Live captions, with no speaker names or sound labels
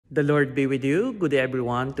The Lord be with you. Good day,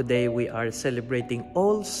 everyone. Today we are celebrating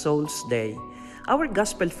All Souls Day. Our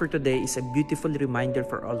gospel for today is a beautiful reminder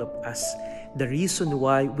for all of us. The reason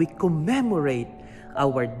why we commemorate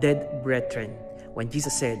our dead brethren. When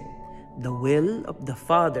Jesus said, the will of the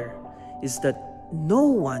Father is that no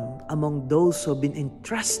one among those who have been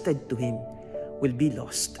entrusted to Him will be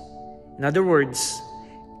lost. In other words,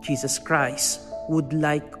 Jesus Christ would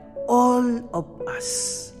like all of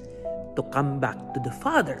us to come back to the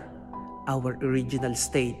Father, our original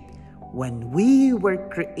state, when we were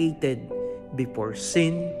created before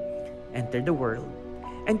sin entered the world.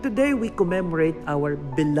 And today we commemorate our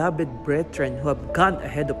beloved brethren who have gone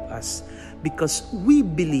ahead of us because we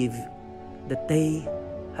believe that they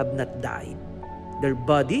have not died. Their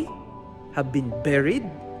body have been buried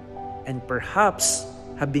and perhaps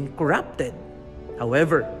have been corrupted.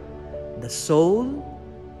 However, the soul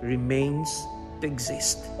remains to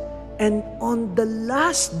exist. And on the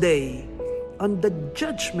last day, on the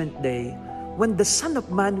judgment day, when the Son of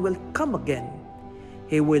Man will come again,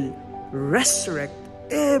 He will resurrect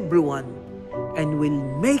everyone and will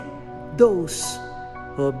make those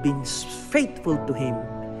who have been faithful to Him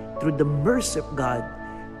through the mercy of God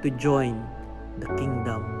to join the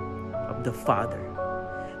kingdom of the Father.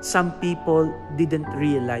 Some people didn't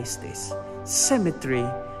realize this. Cemetery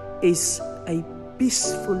is a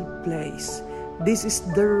peaceful place. This is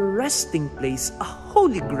the resting place, a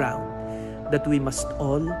holy ground that we must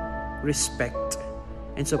all respect.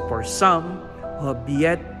 And so for some who have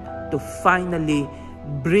yet to finally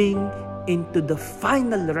bring into the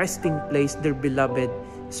final resting place their beloved,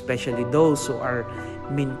 especially those who are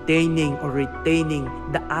maintaining or retaining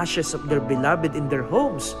the ashes of their beloved in their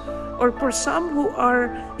homes, or for some who are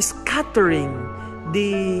scattering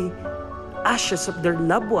the ashes of their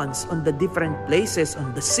loved ones on the different places,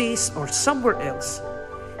 on the seas or somewhere else,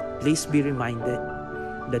 please be reminded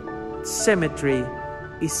that cemetery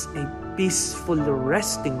is a peaceful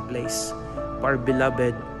resting place for our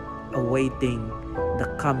beloved awaiting the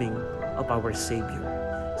coming of our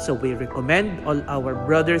Savior. So we recommend all our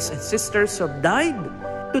brothers and sisters who have died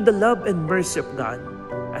to the love and mercy of God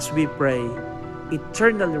as we pray,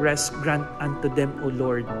 eternal rest grant unto them, O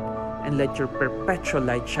Lord, and let your perpetual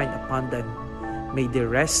light shine upon them. May they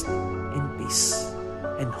rest in peace.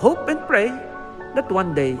 And hope and pray that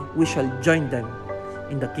one day we shall join them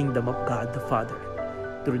in the kingdom of God the Father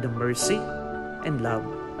through the mercy and love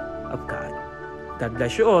of God. God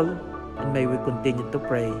bless you all, and may we continue to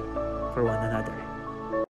pray for one another.